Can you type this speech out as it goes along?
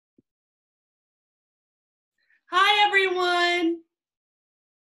everyone!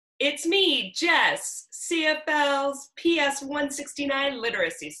 It's me, Jess, CFL's PS 169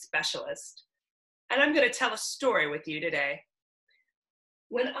 Literacy Specialist, and I'm going to tell a story with you today.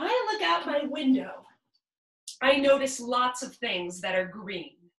 When I look out my window, I notice lots of things that are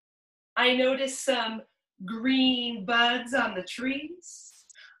green. I notice some green buds on the trees.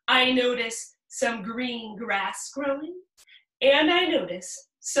 I notice some green grass growing, and I notice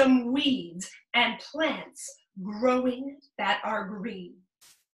some weeds and plants growing that are green.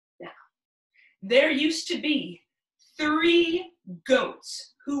 Now, there used to be 3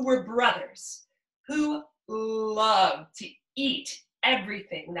 goats who were brothers who loved to eat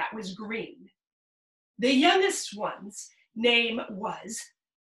everything that was green. The youngest one's name was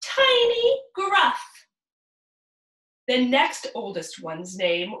Tiny Gruff. The next oldest one's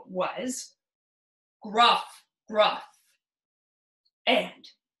name was Gruff. And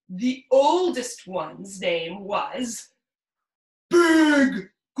the oldest one's name was Big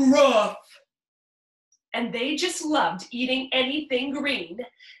Gruff. And they just loved eating anything green.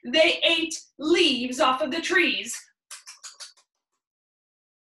 They ate leaves off of the trees.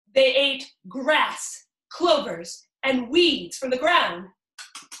 They ate grass, clovers, and weeds from the ground.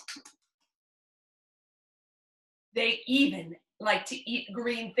 They even like to eat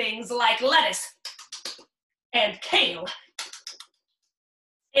green things like lettuce and kale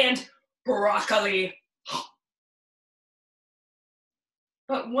and broccoli.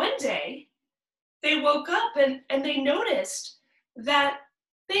 But one day, they woke up and they noticed that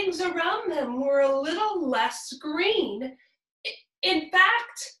things around them were a little less green. In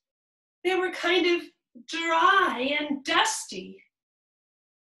fact, they were kind of dry and dusty.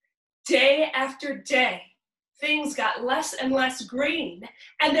 Day after day, things got less and less green,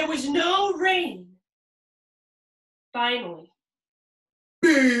 and there was no rain. Finally,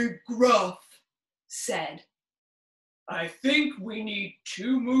 Big Gruff said, "I think we need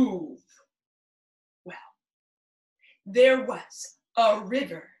to move." Well, there was a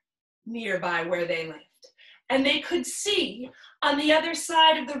river nearby where they lived, and they could see on the other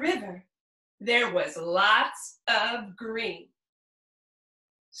side of the river there was lots of green.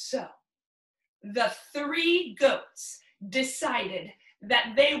 So the 3 goats decided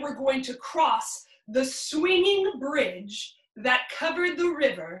that they were going to cross the swinging bridge that covered the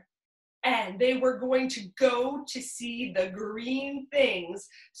river, and they were going to go to see the green things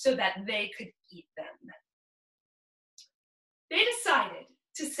so that they could eat them. They decided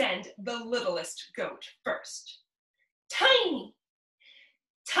to send the littlest goat first. Tiny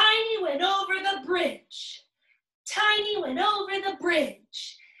went over the bridge. Tiny went over the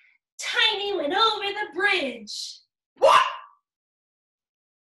bridge. Tiny went over the bridge. What?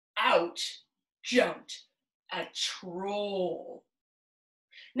 Out jumped a troll.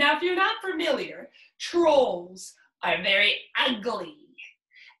 Now, if you're not familiar, trolls are very ugly,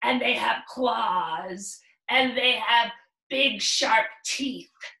 and they have claws, and they have big sharp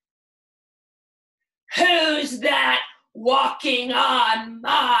teeth. "Who's that walking on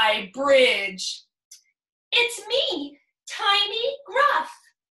my bridge?" "It's me, Tiny Gruff."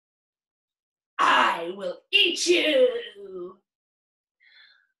 "I will eat you."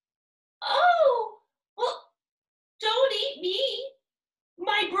 "Oh, well, don't eat me.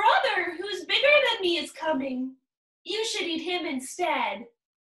 My brother, who's bigger than me, is coming. You should eat him instead."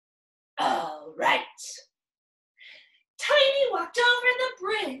 "All right." Tiny walked over the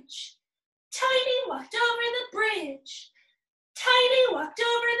bridge. Tiny walked over the bridge. Tiny walked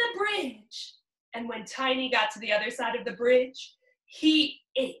over the bridge. And when Tiny got to the other side of the bridge, he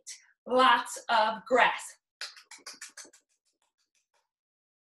ate lots of grass.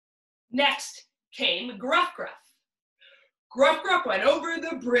 Next came Gruff. Gruff went over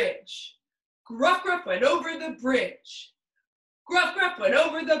the bridge. Gruff went over the bridge. Gruff went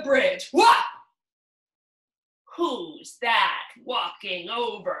over the bridge. What? "Who's that walking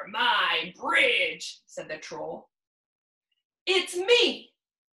over my bridge?" said the troll. "It's me,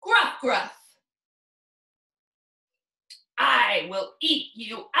 Gruff. I will eat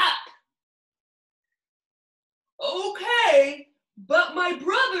you up." "Okay, but my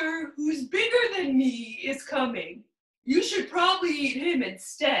brother, who's bigger than me, is coming. You should probably eat him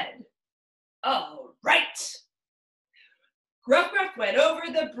instead." "All right." Gruff went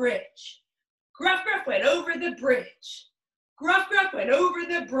over the bridge. Gruff went over the bridge. Gruff went over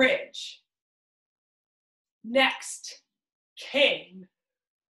the bridge. Next came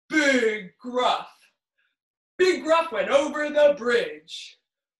Big Gruff. Big Gruff went over the bridge.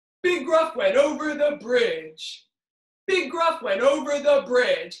 Big Gruff went over the bridge. Big Gruff went over the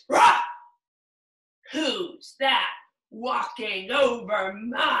bridge. Rah! "Who's that walking over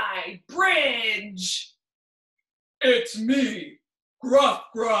my bridge?" It's me, Gruff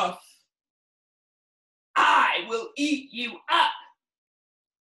Gruff. I will eat you up.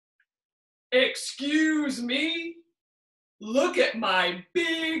 Excuse me? Look at my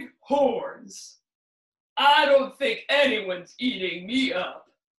big horns. I don't think anyone's eating me up.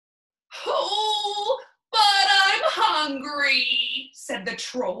 Oh, but I'm hungry, said the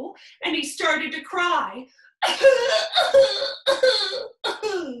troll, and he started to cry.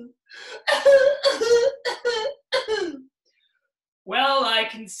 Well, I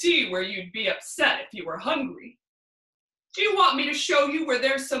can see where you'd be upset if you were hungry. Do you want me to show you where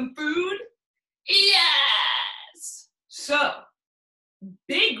there's some food? Yes! So,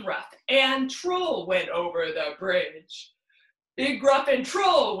 Big Gruff and Troll went over the bridge. Big Gruff and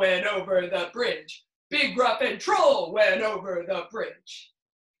Troll went over the bridge. Big Gruff and Troll went over the bridge.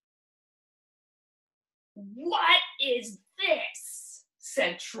 What is this?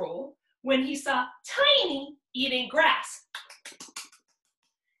 Said Troll when he saw Tiny eating grass.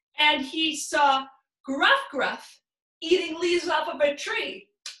 And he saw Gruff eating leaves off of a tree.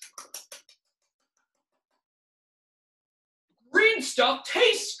 Green stuff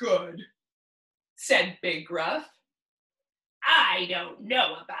tastes good, said Big Gruff. I don't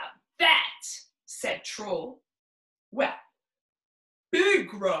know about that, said Troll. Well, Big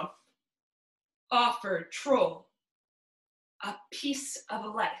Gruff offered Troll a piece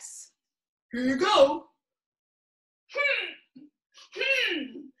of lettuce. Here you go.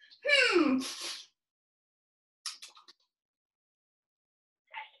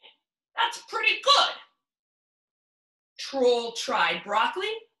 That's pretty good. Troll tried broccoli.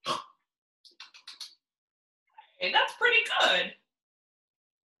 Hey, that's pretty good.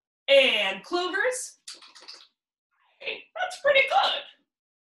 And clovers. Hey, that's pretty good.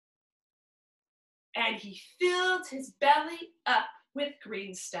 And he filled his belly up with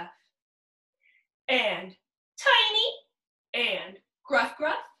green stuff. And Tiny and Gruff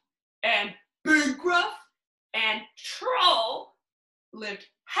and Big Gruff and Troll lived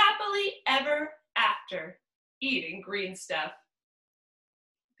happily ever after eating green stuff.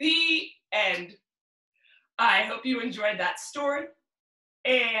 The end. I hope you enjoyed that story,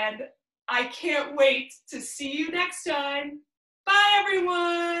 and I can't wait to see you next time. Bye,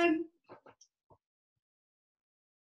 everyone.